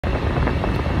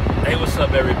Hey, what's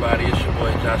up, everybody? It's your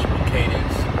boy Joshua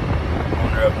Cadence,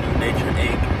 owner of New Nature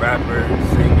Inc., rapper,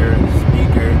 singer,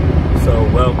 speaker. So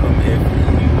welcome if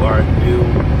you are new.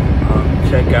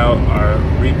 Check out our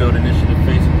Rebuild Initiative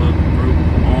Facebook group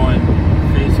on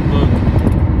Facebook,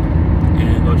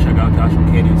 and go check out Joshua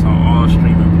Cadence on all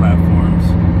streaming platforms.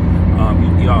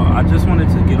 Y'all, I just wanted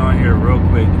to get on here real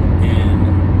quick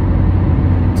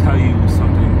and tell you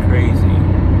something crazy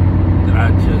that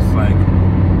I just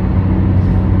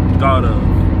thought of,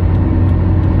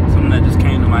 something that just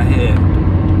came to my head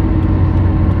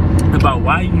about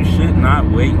why you should not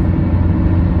wait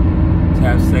to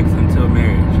have sex until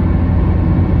marriage.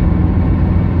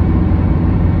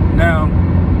 Now,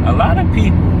 a lot of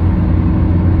people,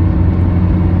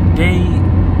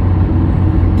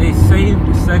 they save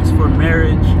sex for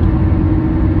marriage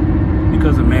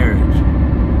because of marriage.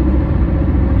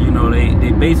 You know,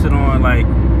 they base it on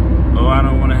oh, I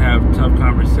don't want to have tough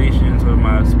conversations with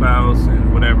my spouse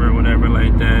and whatever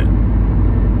like that.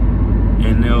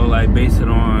 And they'll base it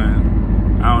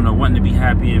on, I don't know, wanting to be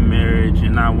happy in marriage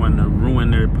and not wanting to ruin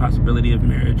their possibility of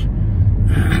marriage.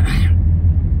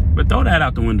 But throw that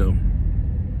out the window.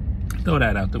 Throw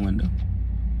that out the window.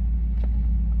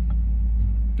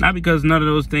 Not because none of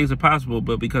those things are possible,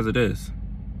 but because it is.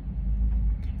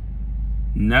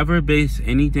 Never base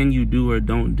anything you do or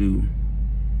don't do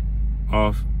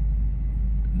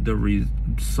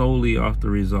solely off the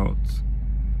results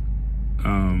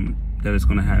that it's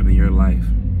going to have in your life,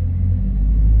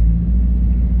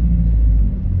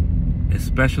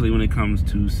 especially when it comes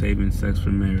to saving sex for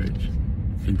marriage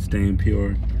and staying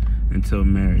pure until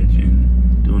marriage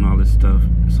and doing all this stuff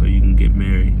so you can get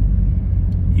married.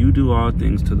 You do all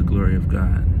things to the glory of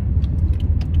God.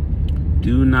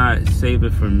 Do not save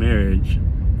it for marriage.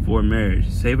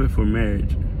 Save it for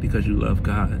marriage because you love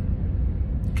God.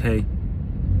 Okay?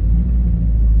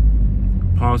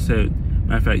 Paul said,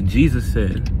 matter of fact, Jesus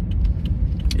said,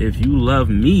 if you love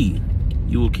me,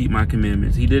 you will keep my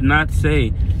commandments. He did not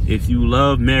say, if you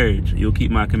love marriage, you'll keep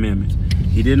my commandments.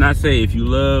 He did not say, if you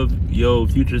love your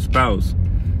future spouse,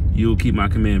 you'll keep my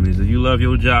commandments. If you love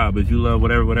your job, if you love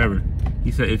whatever.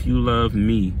 He said, if you love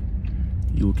me,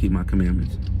 you will keep my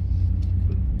commandments.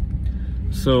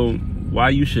 So why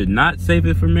you should not save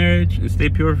it for marriage and stay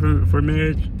pure for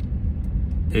marriage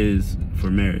is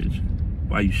for marriage.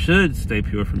 Why you should stay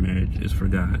pure for marriage is for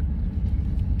God.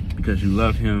 Because you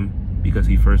love him, because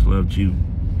he first loved you.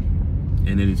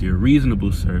 And it is your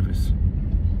reasonable service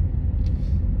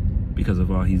because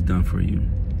of all he's done for you.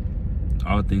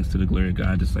 All things to the glory of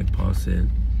God, just like Paul said.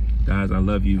 Guys, I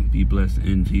love you. Be blessed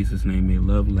in Jesus' name. May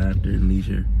love, laughter, and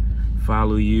leisure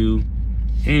follow you.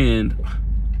 And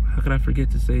how could I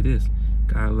forget to say this?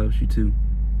 God loves you too.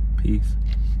 Peace.